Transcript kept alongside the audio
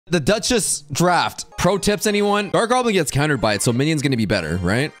The Duchess draft. Pro tips, anyone? Dark Goblin gets countered by it, so Minion's gonna be better,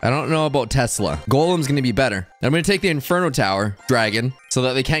 right? I don't know about Tesla. Golem's gonna be better. I'm gonna take the Inferno Tower, Dragon, so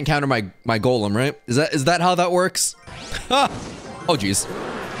that they can't counter my Golem, right? Is that how that works? Oh, jeez.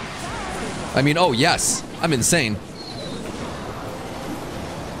 I mean, oh, yes. I'm insane.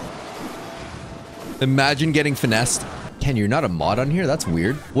 Imagine getting finessed. Ken, you're not a mod on here? That's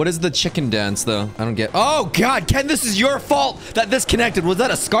weird. What is the chicken dance, though? I don't get... Oh, God, Ken, this is your fault that this connected. Was that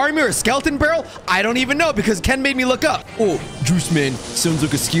a Skarmy or a Skeleton Barrel? I don't even know because Ken made me look up. Oh, Juice Man. Sounds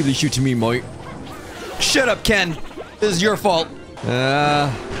like a skill issue to me, mate. Shut up, Ken. This is your fault. We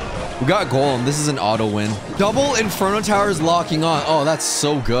got Golem. This is an auto win. Double Inferno Towers locking on. Oh, that's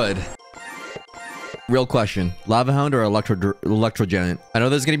so good. Real question. Lava Hound or Electro Giant? I know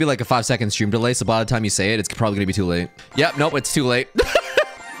there's going to be like a 5-second stream delay, so by the time you say it, it's probably going to be too late. Yep, nope, it's too late.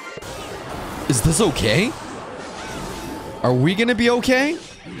 Is this okay? Are we going to be okay?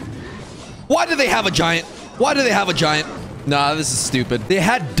 Why do they have a giant? Why do they have a giant? Nah, this is stupid. They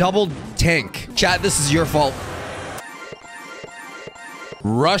had double tank. Chat, this is your fault.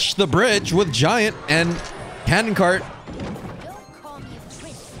 Rush the bridge with giant and cannon cart.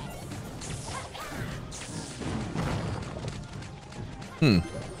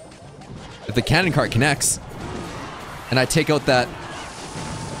 If the cannon cart connects and I take out that...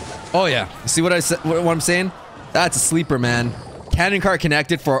 Oh, yeah. You see what I said? What I'm saying? That's a sleeper, man. Cannon cart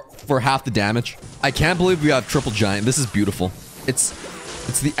connected for half the damage. I can't believe we have triple giant. This is beautiful. It's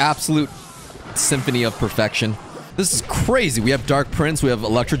the absolute symphony of perfection. This is crazy. We have Dark Prince. We have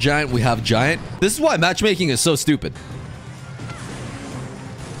Electro Giant. We have Giant. This is why matchmaking is so stupid.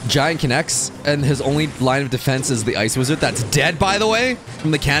 Giant connects, and his only line of defense is the Ice Wizard. That's dead, by the way,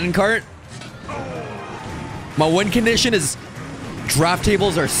 from the cannon cart. My win condition is draft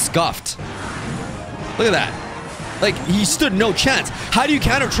tables are scuffed. Look at that. Like, he stood no chance. How do you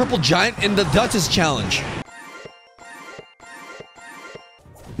counter triple giant in the Duchess challenge?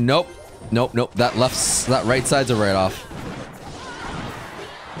 Nope. Nope, nope. That right side's a write-off.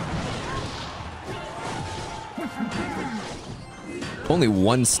 Only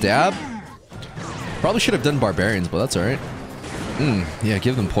one stab? Probably should have done barbarians, but that's alright. Yeah,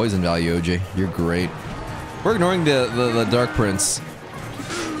 give them poison value, OJ. You're great. We're ignoring the Dark Prince.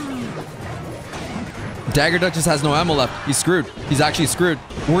 Dagger Duchess has no ammo left. He's screwed. He's actually screwed.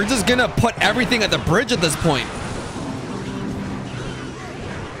 We're just gonna put everything at the bridge at this point.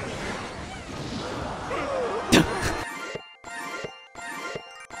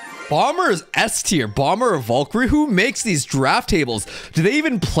 Bomber is S tier. Bomber or Valkyrie? Who makes these draft tables? Do they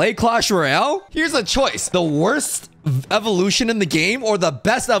even play Clash Royale? Here's a choice. The worst evolution in the game or the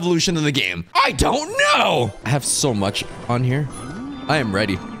best evolution in the game? I don't know. I have so much on here. I am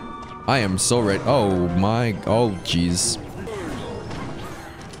ready. I am so ready. Oh my. Oh, jeez.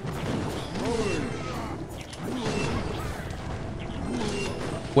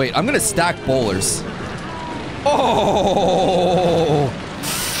 Wait, I'm gonna stack bowlers. Oh.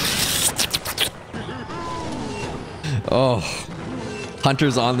 Oh,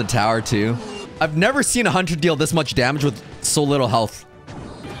 Hunter's on the tower too. I've never seen a Hunter deal this much damage with so little health.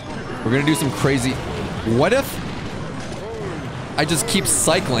 We're gonna do some crazy... What if I just keep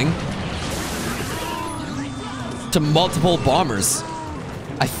cycling to multiple bombers?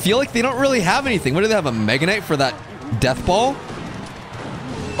 I feel like they don't really have anything. What do they have? A Mega Knight for that death ball?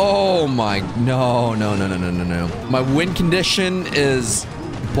 Oh my... No, no, no, no, no, no, no. My win condition is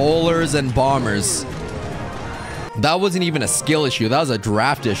bowlers and bombers. That wasn't even a skill issue. That was a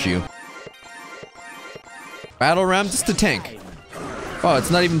draft issue. Battle Ram just to tank. Oh, it's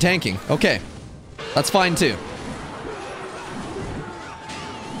not even tanking. Okay. That's fine too.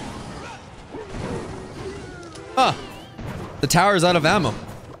 Huh. The tower's out of ammo.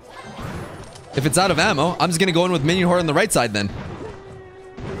 If it's out of ammo, I'm just gonna go in with Minion Horde on the right side then.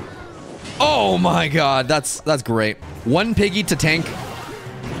 Oh my god, that's great. One piggy to tank.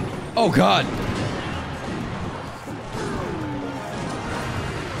 Oh god.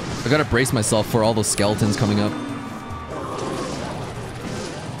 I gotta brace myself for all those skeletons coming up.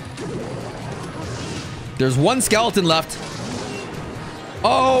 There's one skeleton left.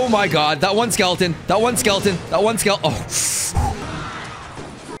 Oh my god, that one skeleton, that one skeleton, that one skeleton. Oh.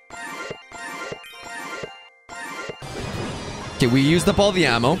 Okay, we used up all the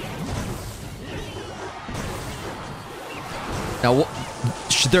ammo. Now,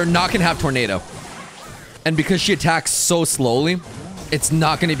 they're not gonna have Tornado. And because she attacks so slowly, it's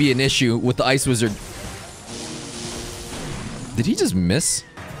not going to be an issue with the Ice Wizard. Did he just miss?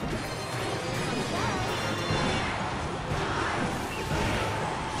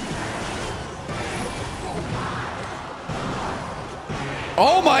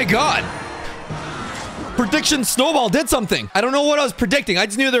 Oh my god! Prediction snowball did something. I don't know what I was predicting. I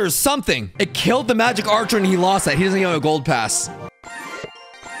just knew there was something. It killed the magic archer and he lost that. He doesn't have a gold pass.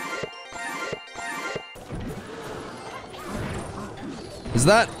 Is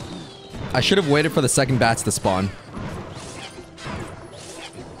that... I should have waited for the second bats to spawn.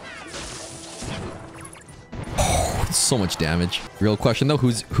 Oh, so much damage. Real question though,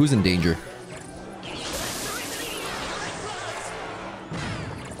 who's in danger?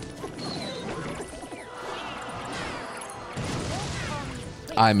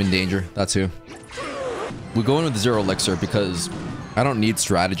 I'm in danger. That's who. We go in with 0 elixir because I don't need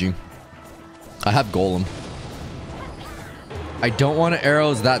strategy. I have golem. I don't want to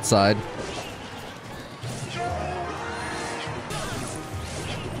arrows that side.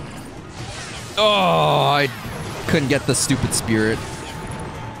 Oh, I couldn't get the stupid spirit.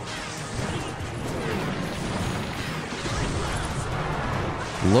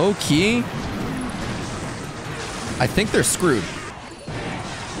 Low key. I think they're screwed.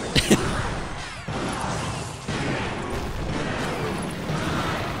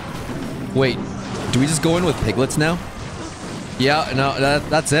 Wait, do we just go in with piglets now? Yeah, no,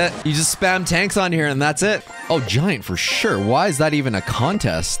 that's it. You just spam tanks on here and that's it. Oh, giant for sure. Why is that even a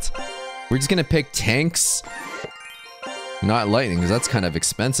contest? We're just gonna pick tanks, not lightning, because that's kind of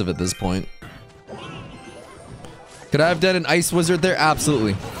expensive at this point. Could I have done an ice wizard there?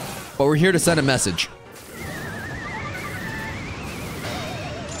 Absolutely. But we're here to send a message.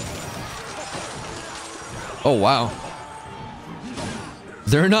 Oh, wow.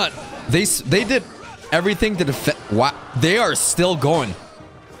 They're not... They did everything to defend... Wow. They are still going.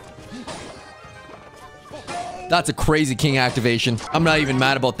 That's a crazy king activation. I'm not even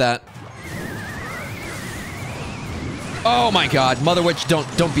mad about that. Oh my god. Mother Witch,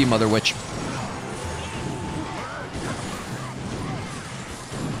 don't be Mother Witch.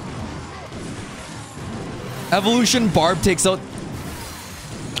 Evolution Barb takes out...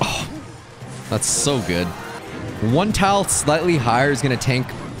 Oh, that's so good. One tile slightly higher is going to tank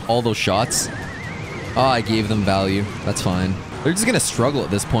all those shots. Oh, I gave them value. That's fine. They're just going to struggle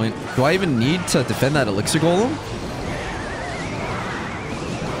at this point. Do I even need to defend that elixir golem?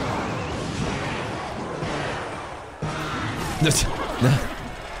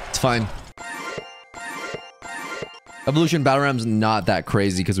 It's fine. Evolution Battle Ram's not that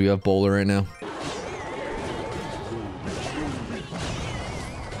crazy because we have Bowler right now.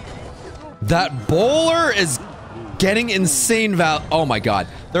 That Bowler is getting insane val. Oh my god.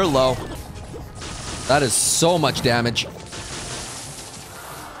 They're low. That is so much damage.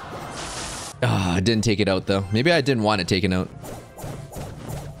 I didn't take it out though. Maybe I didn't want it taken out.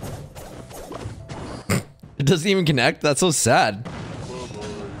 It doesn't even connect? That's so sad.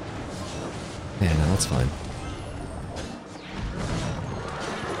 Yeah, no, that's fine.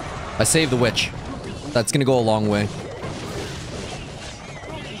 I saved the witch. That's gonna go a long way.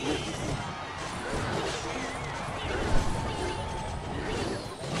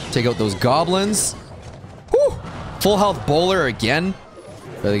 Take out those goblins. Whew. Full health Bowler again.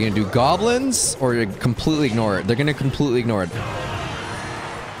 Are they gonna do goblins or completely ignore it? They're gonna completely ignore it.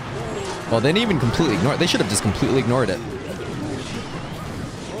 Well, they didn't even completely ignore it. They should have just completely ignored it.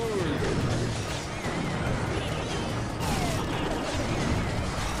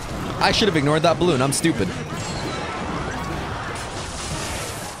 I should have ignored that balloon. I'm stupid.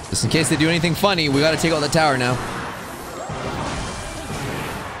 Just in case they do anything funny, we gotta take out the tower now.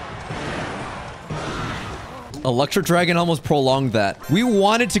 Electro Dragon almost prolonged that. We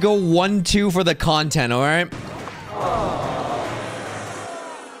wanted to go 1-2 for the content, alright?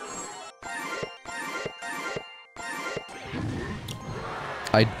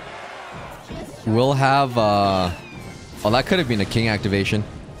 I will have, oh, that could have been a king activation.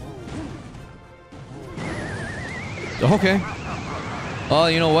 Okay.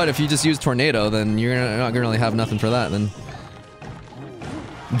 Well, you know what? If you just use Tornado, then you're not gonna really have nothing for that, then.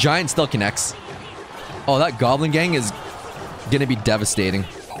 Giant still connects. Oh, that Goblin Gang is gonna be devastating.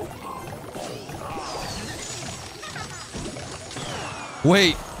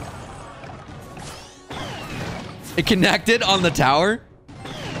 Wait. It connected on the tower?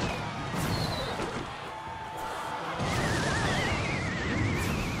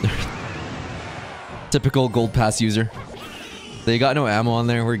 Typical gold pass user. They got no ammo on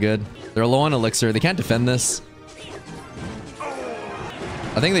there. We're good. They're low on elixir. They can't defend this.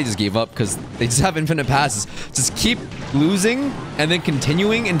 I think they just gave up because they just have infinite passes. Just keep losing and then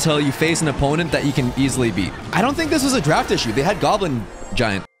continuing until you face an opponent that you can easily beat. I don't think this was a draft issue. They had Goblin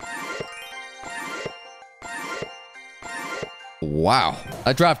Giant. Wow.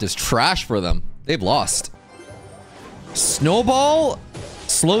 That draft is trash for them. They've lost. Snowball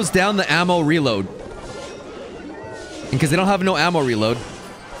Slows down the ammo reload. Because they don't have no ammo reload.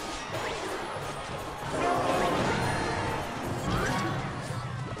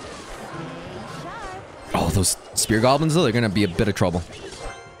 Oh, those spear goblins, though, they're gonna be a bit of trouble.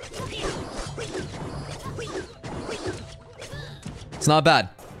 It's not bad.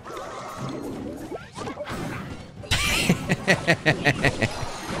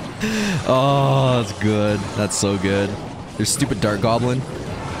 Oh, that's good. That's so good. There's stupid dart goblin.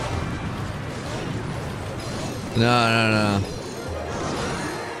 No.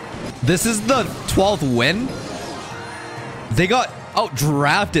 This is the 12th win? They got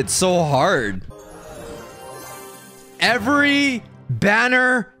out-drafted so hard. Every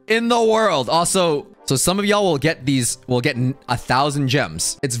banner in the world. Also, so some of y'all will get 1,000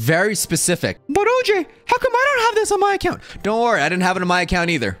 gems. It's very specific. But OJ, how come I don't have this on my account? Don't worry, I didn't have it on my account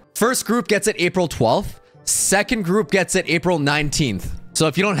either. First group gets it April 12th. Second group gets it April 19th. So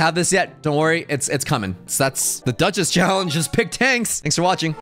if you don't have this yet, don't worry, it's coming. So that's the Duchess challenge. Just pick tanks. Thanks for watching.